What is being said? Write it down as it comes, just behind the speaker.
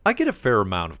I get a fair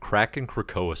amount of Crack and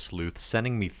Krakoa sleuths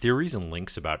sending me theories and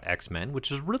links about X-Men,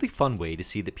 which is a really fun way to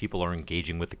see that people are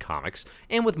engaging with the comics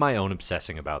and with my own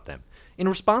obsessing about them. In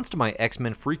response to my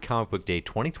X-Men Free Comic Book Day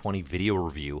 2020 video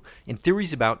review and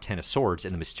theories about Ten of Swords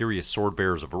and the mysterious sword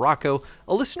bearers of Arakko,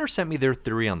 a listener sent me their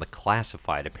theory on the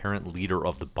Classified, apparent leader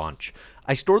of the bunch.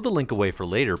 I stored the link away for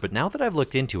later, but now that I've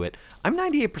looked into it, I'm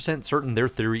 98% certain their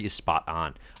theory is spot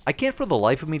on. I can't for the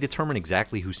life of me determine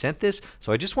exactly who sent this,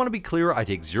 so I just want to be clear I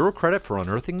take zero credit for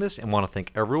unearthing this and want to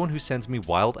thank everyone who sends me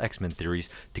wild X-Men theories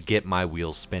to get my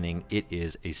wheels spinning. It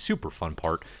is a super fun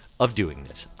part of doing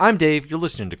this. I'm Dave, you're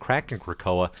listening to Crack and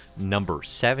Krakoa number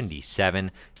 77,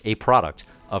 a product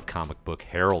of Comic Book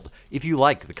Herald. If you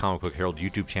like the Comic Book Herald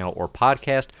YouTube channel or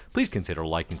podcast, please consider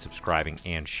liking, subscribing,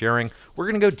 and sharing. We're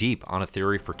going to go deep on a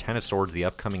theory for Ten of Swords, the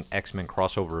upcoming X-Men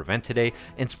crossover event today,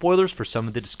 and spoilers for some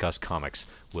of the discussed comics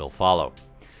will follow.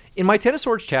 In my Ten of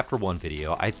Swords Chapter 1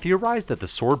 video, I theorized that the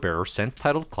sword bearer, since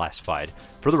titled Classified,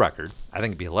 for the record, I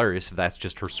think it'd be hilarious if that's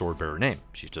just her sword bearer name.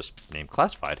 She's just named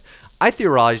Classified. I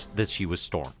theorized that she was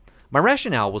Storm. My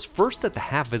rationale was first that the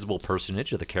half-visible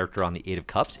personage of the character on the Eight of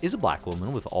Cups is a black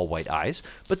woman with all white eyes,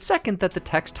 but second that the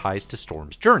text ties to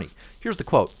Storm's journey. Here's the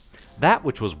quote. "That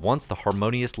which was once the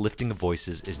harmonious lifting of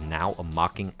voices is now a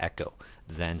mocking echo,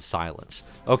 then silence."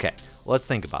 Okay, let's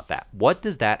think about that. What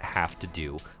does that have to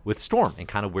do with Storm and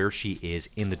kind of where she is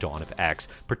in the Dawn of X,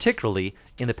 particularly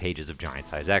in the pages of Giant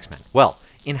Size X-Men? Well,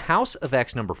 in House of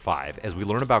X number 5, as we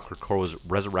learn about Krakoa's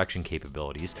resurrection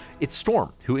capabilities, it's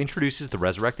Storm who introduces the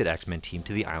resurrected X-Men team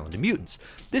to the island of mutants.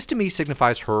 This to me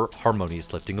signifies her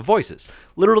harmonious lifting of voices,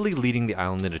 literally leading the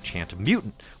island in a chant of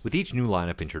mutant with each new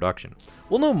lineup introduction.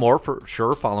 We'll know more for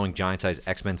sure following Giant Size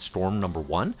X-Men Storm number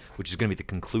 1, which is going to be the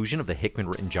conclusion of the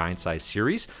Hickman-written Giant Size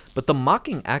series, but the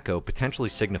mocking echo potentially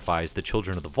signifies the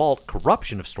Children of the Vault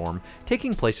corruption of Storm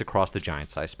taking place across the Giant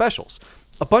Size specials.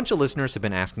 A bunch of listeners have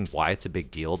been asking why it's a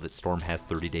big deal that Storm has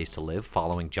 30 days to live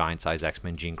following Giant Size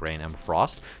X-Men Jean Grey and Emma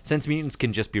Frost, since mutants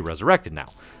can just be resurrected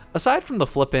now. Aside from the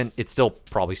flippant, it still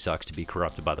probably sucks to be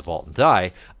corrupted by the Vault and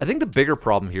die, I think the bigger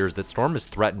problem here is that Storm is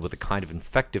threatened with a kind of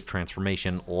infective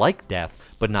transformation like death,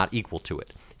 but not equal to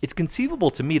it. It's conceivable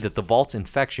to me that the Vault's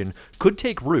infection could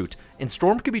take root, and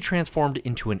Storm could be transformed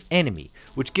into an enemy,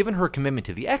 which given her commitment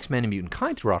to the X-Men and mutant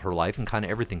kind throughout her life and kind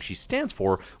of everything she stands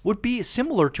for, would be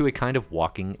similar to a kind of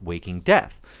walking, waking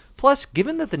death. Plus,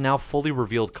 given that the now fully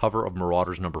revealed cover of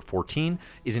Marauders number 14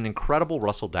 is an incredible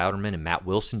Russell Dauterman and Matt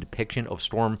Wilson depiction of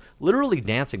Storm literally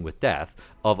dancing with death,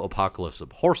 of Apocalypse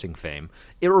of Horsing fame,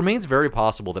 it remains very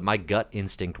possible that my gut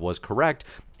instinct was correct,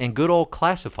 and good old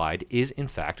Classified is in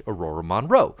fact Aurora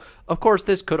Monroe. Of course,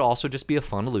 this could also just be a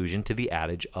fun allusion to the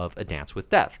adage of a dance with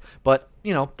death, but,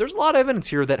 there's a lot of evidence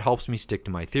here that helps me stick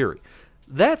to my theory.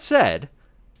 That said,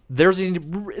 there's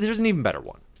an even better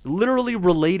one. Literally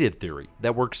related theory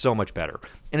that works so much better.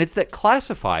 And it's that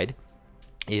Classified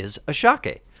is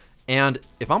Ashake. And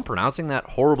if I'm pronouncing that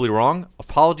horribly wrong,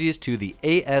 apologies to the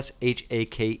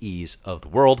ASHAKEs of the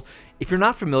world. If you're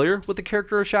not familiar with the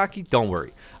character Ashake, don't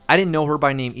worry. I didn't know her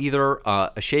by name either.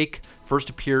 Ashake first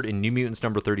appeared in New Mutants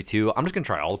number 32. I'm just going to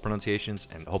try all the pronunciations,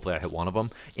 and hopefully I hit one of them,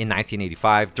 in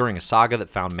 1985, during a saga that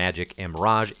found Magik and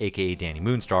Mirage, aka Danny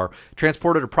Moonstar,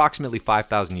 transported approximately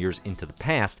 5,000 years into the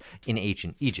past in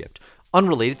ancient Egypt.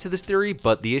 Unrelated to this theory,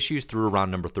 but the issues through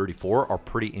around number 34 are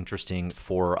pretty interesting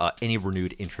for any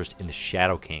renewed interest in the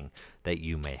Shadow King that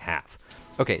you may have.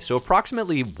 Okay, so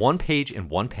approximately one page and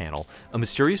one panel, a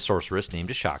mysterious sorceress named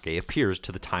Ashake appears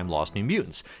to the time-lost New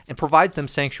Mutants and provides them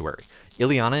sanctuary.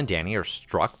 Illyana and Danny are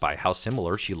struck by how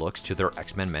similar she looks to their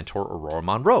X-Men mentor Aurora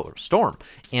Monroe, or Storm,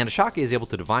 and Ashake is able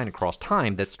to divine across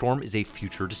time that Storm is a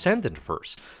future descendant of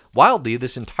hers. Wildly,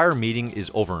 this entire meeting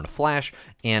is over in a flash,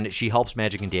 and she helps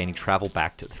Magik and Danny travel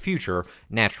back to the future.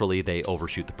 Naturally, they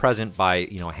overshoot the present by,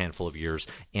 a handful of years,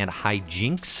 and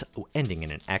hijinks, ending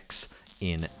in an X,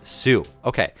 ensue.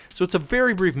 Okay, so it's a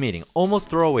very brief meeting, almost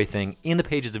throwaway thing in the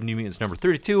pages of New Mutants number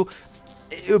 32.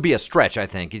 It would be a stretch, I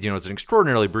think. It's an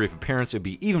extraordinarily brief appearance. It would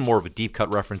be even more of a deep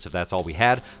cut reference if that's all we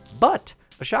had. But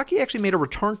Ashake actually made a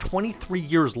return 23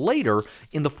 years later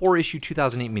in the 4-issue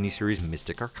 2008 miniseries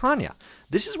Mystic Arcana.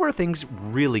 This is where things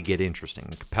really get interesting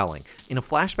and compelling, in a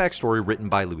flashback story written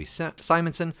by Louis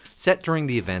Simonson, set during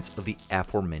the events of the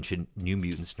aforementioned New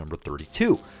Mutants number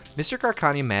 32. Mystic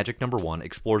Arcana Magik number 1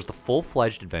 explores the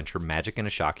full-fledged adventure Magik and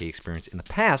Ashake experienced in the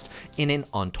past in an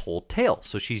untold tale.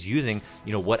 So she's using,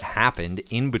 what happened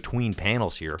in between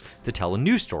panels here to tell a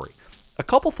new story. A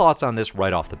couple thoughts on this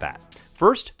right off the bat.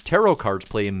 First, tarot cards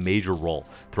play a major role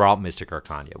throughout Mystic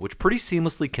Arcana, which pretty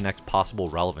seamlessly connects possible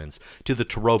relevance to the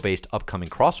tarot-based upcoming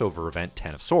crossover event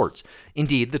Ten of Swords.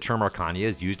 Indeed, the term Arcana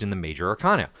is used in the Major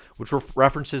Arcana, which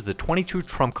references the 22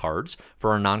 trump cards. For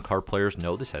our non-card players,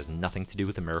 no, this has nothing to do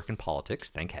with American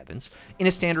politics, thank heavens, in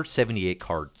a standard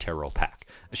 78-card tarot pack.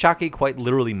 Ashake quite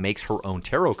literally makes her own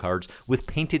tarot cards with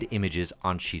painted images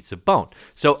on sheets of bone.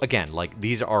 So again, like,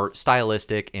 these are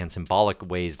stylistic and symbolic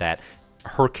ways that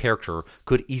her character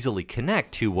could easily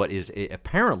connect to what is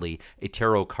apparently a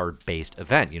tarot card based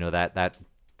event. You know, that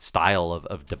style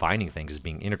of divining things is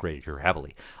being integrated here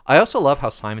heavily. I also love how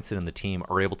Simonson and the team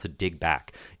are able to dig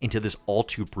back into this all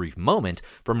too brief moment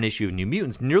from an issue of New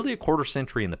Mutants nearly a quarter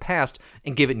century in the past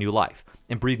and give it new life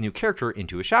and breathe new character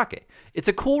into Ashake. It's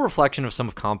a cool reflection of some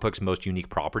of comic books' most unique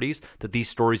properties, that these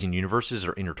stories and universes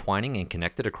are intertwining and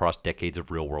connected across decades of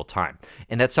real-world time,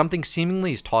 and that something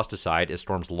seemingly is tossed aside as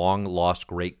Storm's long-lost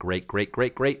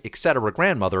great-great-great-great-great, etc.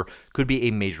 grandmother could be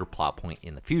a major plot point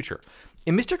in the future.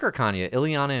 In Mystic Arcana,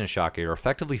 Illyana and Ashake are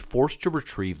effectively forced to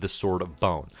retrieve the Sword of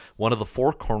Bone, one of the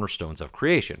 4 cornerstones of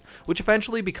creation, which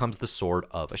eventually becomes the Sword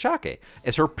of Ashake,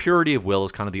 as her purity of will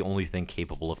is kind of the only thing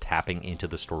capable of tapping into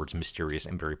the sword's mysterious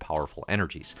and very powerful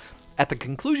energies. At the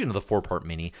conclusion of the 4-part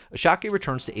mini, Ashake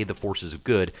returns to aid the forces of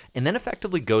good, and then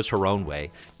effectively goes her own way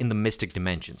in the mystic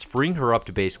dimensions, freeing her up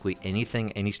to basically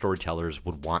anything any storytellers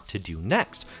would want to do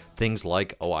next. Things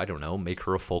like, make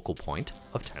her a focal point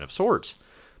of Ten of Swords.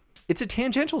 It's a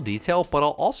tangential detail, but I'll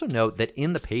also note that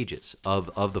in the pages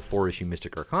of the 4-issue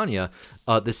Mystic Arcana,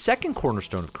 the second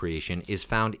cornerstone of creation is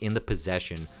found in the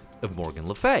possession of Morgan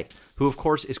Le Fay, who of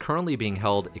course is currently being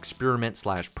held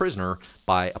experiment/prisoner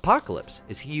by Apocalypse,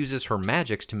 as he uses her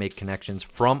magics to make connections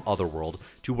from Otherworld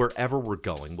to wherever we're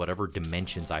going, whatever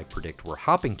dimensions I predict we're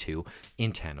hopping to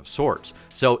in Ten of Swords.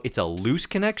 So it's a loose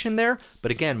connection there,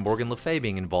 but again, Morgan Le Fay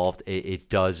being involved, it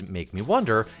does make me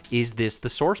wonder, is this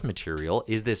the source material?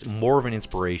 Is this more of an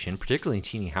inspiration, particularly in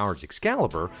Tini Howard's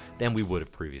Excalibur, than we would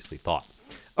have previously thought?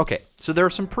 Okay, so there are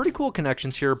some pretty cool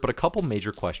connections here, but a couple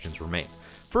major questions remain.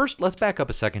 First, let's back up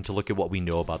a second to look at what we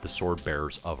know about the Sword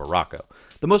Bearers of Arakko.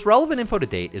 The most relevant info to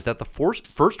date is that the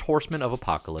first horsemen of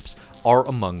Apocalypse are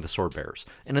among the Sword Bearers,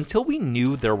 and until we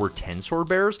knew there were 10 Sword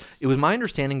Bearers, it was my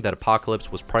understanding that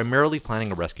Apocalypse was primarily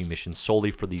planning a rescue mission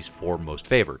solely for these 4 most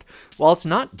favored. While it's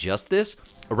not just this,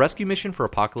 a rescue mission for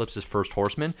Apocalypse's first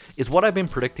horseman is what I've been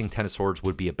predicting Ten of Swords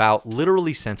would be about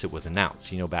literally since it was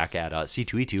announced, back at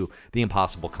C2E2, the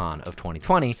Impossible Con of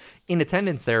 2020. In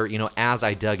attendance there, as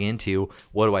I dug into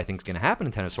what do I think is going to happen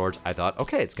in Ten of Swords, I thought,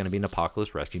 okay, it's going to be an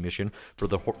Apocalypse rescue mission for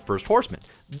the first horseman.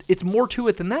 It's more to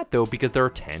it than that, though, because there are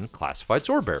 10 classified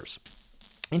sword bearers.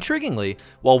 Intriguingly,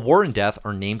 while War and Death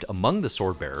are named among the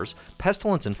sword bearers,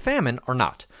 Pestilence and Famine are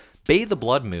not. Bay the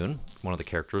Blood Moon, one of the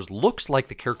characters, looks like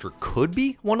the character could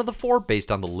be one of the 4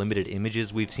 based on the limited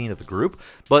images we've seen of the group,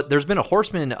 but there's been a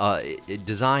horseman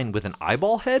design with an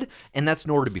eyeball head, and that's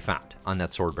nowhere to be found on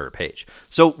that Swordbearer page.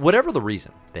 So whatever the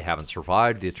reason, they haven't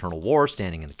survived the Eternal War,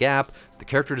 standing in the gap, the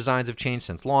character designs have changed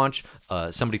since launch,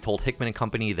 somebody told Hickman and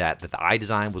Company that the eye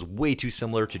design was way too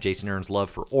similar to Jason Aaron's love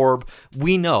for Orb.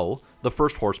 We know the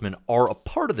First Horsemen are a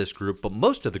part of this group, but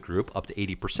most of the group, up to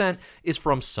 80%, is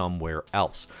from somewhere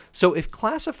else. So if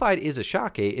classified is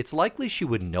Ashake, it's likely she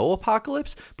would know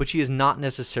Apocalypse, but she is not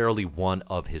necessarily one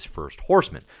of his first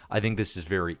horsemen. I think this is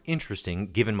very interesting,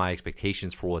 given my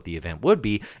expectations for what the event would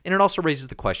be, and it also raises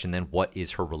the question then, what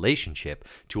is her relationship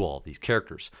to all of these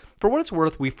characters? For what it's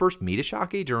worth, we first meet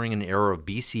Ashake during an era of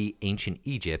BC Ancient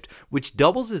Egypt, which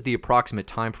doubles as the approximate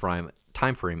time frame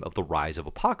of the rise of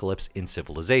Apocalypse in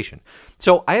civilization.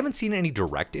 So I haven't seen any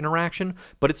direct interaction,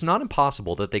 but it's not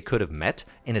impossible that they could have met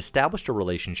and established a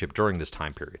relationship during this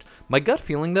time period. My gut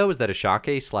feeling, though, is that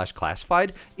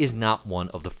Ashake/Classified is not one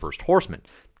of the first horsemen.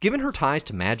 Given her ties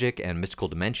to magic and mystical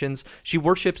dimensions, she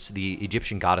worships the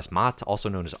Egyptian goddess Mat, also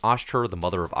known as Ashtur, the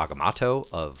mother of Agamotto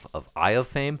of Eye of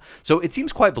fame. So it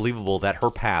seems quite believable that her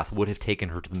path would have taken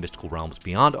her to the mystical realms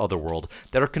beyond Otherworld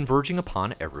that are converging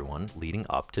upon everyone leading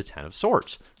up to Ten of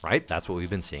Swords, right? That's what we've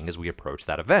been seeing as we approach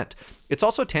that event. It's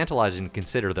also tantalizing to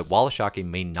consider that while Ashake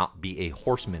may not be a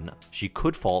horseman, she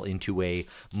could fall into a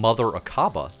Mother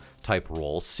Akaba type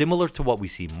role, similar to what we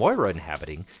see Moira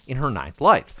inhabiting in her 9th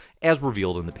life, as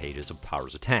revealed in the pages of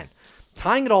Powers of 10.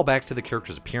 Tying it all back to the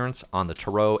character's appearance on the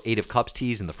Tarot 8 of Cups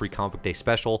tease in the Free Comic Book Day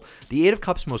special, the 8 of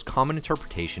Cups' most common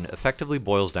interpretation effectively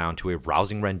boils down to a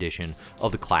rousing rendition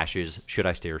of the Clash's Should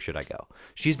I Stay or Should I Go?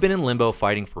 She's been in limbo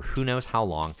fighting for who knows how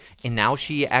long, and now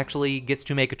she actually gets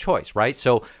to make a choice, right?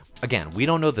 So Again, we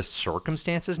don't know the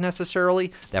circumstances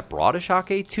necessarily that brought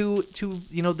Ashake to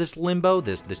this limbo,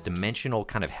 this dimensional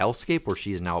kind of hellscape where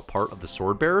she is now a part of the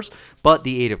Sword Bearers, but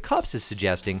the Eight of Cups is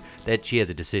suggesting that she has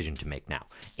a decision to make now,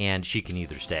 and she can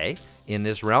either stay in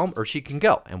this realm or she can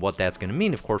go. And what that's going to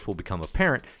mean, of course, will become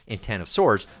apparent in Ten of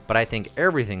Swords, but I think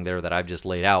everything there that I've just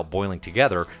laid out boiling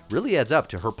together really adds up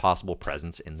to her possible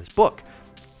presence in this book.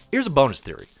 Here's a bonus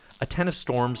theory, a Ten of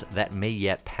Storms that may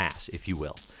yet pass, if you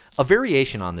will. A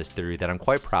variation on this theory that I'm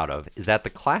quite proud of is that the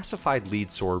classified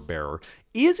lead sword bearer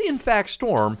is in fact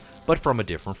Storm, but from a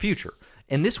different future.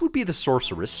 And this would be the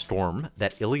sorceress Storm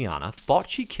that Ileana thought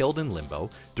she killed in Limbo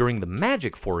during the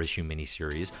Magic 4-issue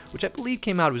miniseries, which I believe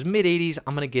came out, it was mid-80s,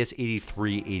 I'm going to guess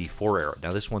 83, 84 era.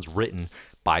 Now this one's written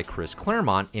by Chris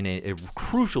Claremont in a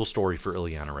crucial story for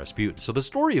Ileana Rasputin. So the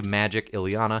story of Magic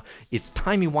Ileana, it's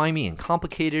timey-wimey and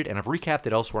complicated, and I've recapped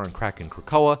it elsewhere on Crack and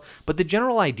Krakoa, but the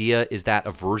general idea is that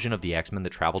a version of the X-Men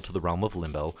that traveled to the realm of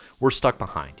Limbo were stuck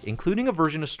behind, including a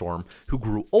version of Storm who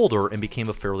grew older and became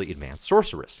a fairly advanced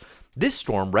sorceress. This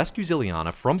Storm rescues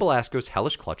Ileana from Belasco's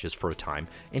hellish clutches for a time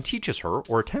and teaches her,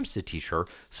 or attempts to teach her,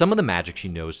 some of the magic she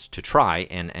knows to try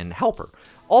and help her.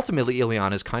 Ultimately,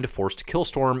 Ileana is kind of forced to kill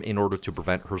Storm in order to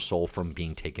prevent her soul from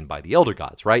being taken by the Elder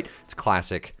Gods, right? It's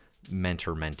classic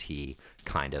mentor-mentee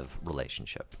kind of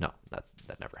relationship. No, that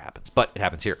never happens, but it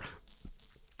happens here.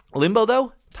 Limbo,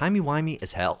 though, timey-wimey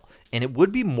as hell. And it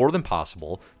would be more than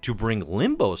possible to bring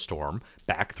Limbo Storm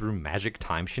back through magic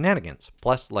time shenanigans.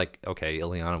 Plus, okay,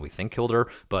 Ileana we think killed her,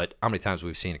 but how many times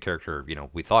we've seen a character,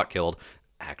 we thought killed,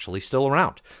 actually still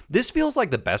around. This feels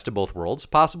like the best of both worlds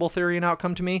possible theory and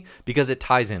outcome to me, because it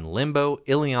ties in Limbo,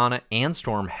 Ileana, and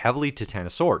Storm heavily to Ten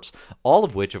of Swords, all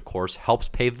of which, of course, helps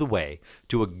pave the way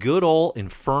to a good old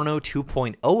Inferno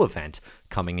 2.0 event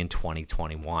coming in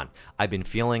 2021. I've been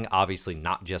feeling, obviously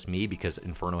not just me, because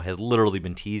Inferno has literally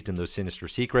been teased in those Sinister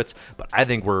Secrets, but I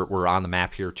think we're on the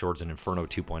map here towards an Inferno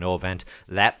 2.0 event.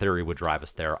 That theory would drive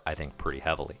us there, I think, pretty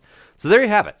heavily. So there you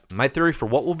have it, my theory for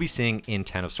what we'll be seeing in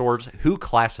Ten of Swords, who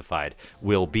Classified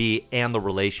will be, and the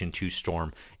relation to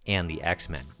Storm and the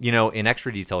X-Men. In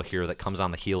extra detail here that comes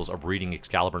on the heels of reading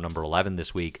Excalibur number 11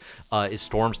 this week is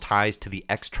Storm's ties to the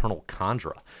external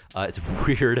Kandra. It's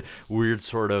a weird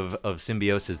sort of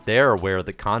symbiosis there where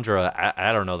the Kandra,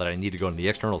 I don't know that I need to go into the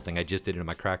externals thing. I just did it in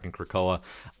my Crack and Krakoa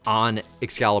on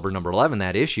Excalibur number 11,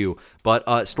 that issue.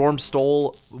 But Storm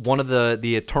stole one of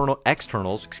the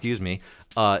externals,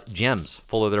 gems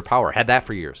full of their power. Had that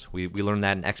for years. We learned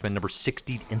that in X-Men number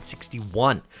 60 and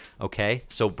 61. Okay,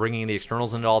 so bringing the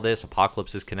externals into all this,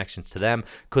 Apocalypse's connections to them,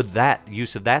 could that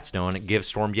use of that stone give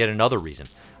Storm yet another reason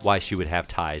why she would have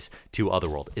ties to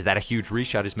Otherworld? Is that a huge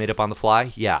reach I just made up on the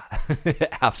fly? Yeah,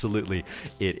 absolutely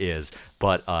it is.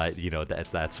 But,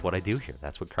 that's what I do here.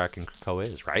 That's what Crack and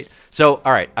Krakoa is, right? So,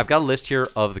 all right, I've got a list here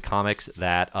of the comics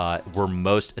that were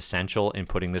most essential in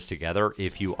putting this together.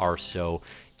 If you are so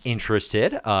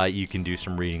interested, you can do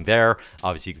some reading there.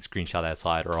 Obviously, you can screenshot that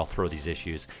slide, or I'll throw these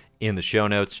issues in the show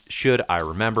notes, should I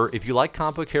remember. If you like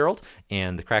Comic Book Herald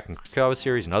and the Crack and Krakoa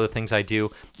series and other things I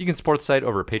do, you can support the site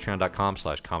over at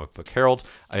patreon.com/comicbookherald.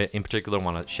 I, in particular,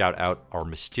 want to shout out our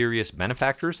mysterious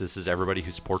benefactors. This is everybody who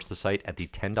supports the site at the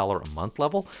 $10 a month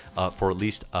level for at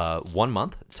least 1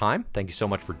 month time. Thank you so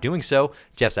much for doing so.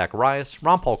 Jeff Zacharias,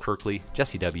 Ron Paul Kirkley,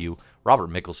 Jesse W.,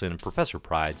 Robert Mickelson, Professor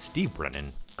Pride, Steve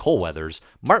Brennan, Cole Weathers,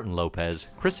 Martin Lopez,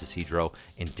 Chris Isidro,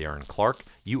 and Darren Clark.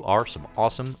 You are some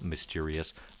awesome,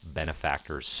 mysterious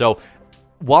benefactors. So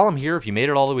while I'm here, if you made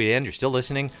it all the way to the end, you're still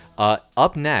listening,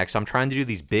 up next, I'm trying to do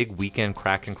these big weekend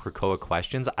Crack and Krakoa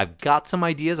questions. I've got some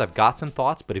ideas, I've got some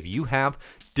thoughts, but if you have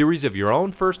theories of your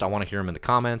own first, I want to hear them in the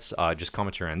comments. Just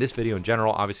commentary on this video in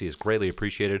general, obviously, is greatly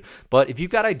appreciated. But if you've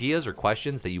got ideas or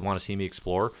questions that you want to see me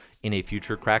explore in a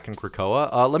future Crack and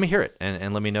Krakoa, let me hear it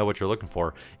and let me know what you're looking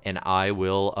for. And I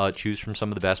will choose from some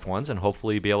of the best ones and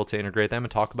hopefully be able to integrate them and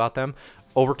talk about them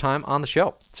over time on the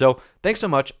show. So thanks so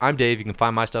much. I'm Dave. You can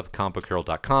find my stuff at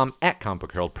comicbookherald.com, at Comic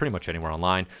Book Herald, pretty much anywhere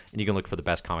online. And you can look for the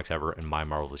best comics ever and My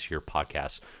Marvelous Year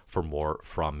podcast for more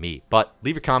from me. But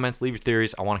leave your comments, leave your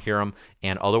theories. I want to hear them.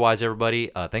 And otherwise,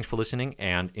 everybody, thanks for listening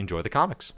and enjoy the comics.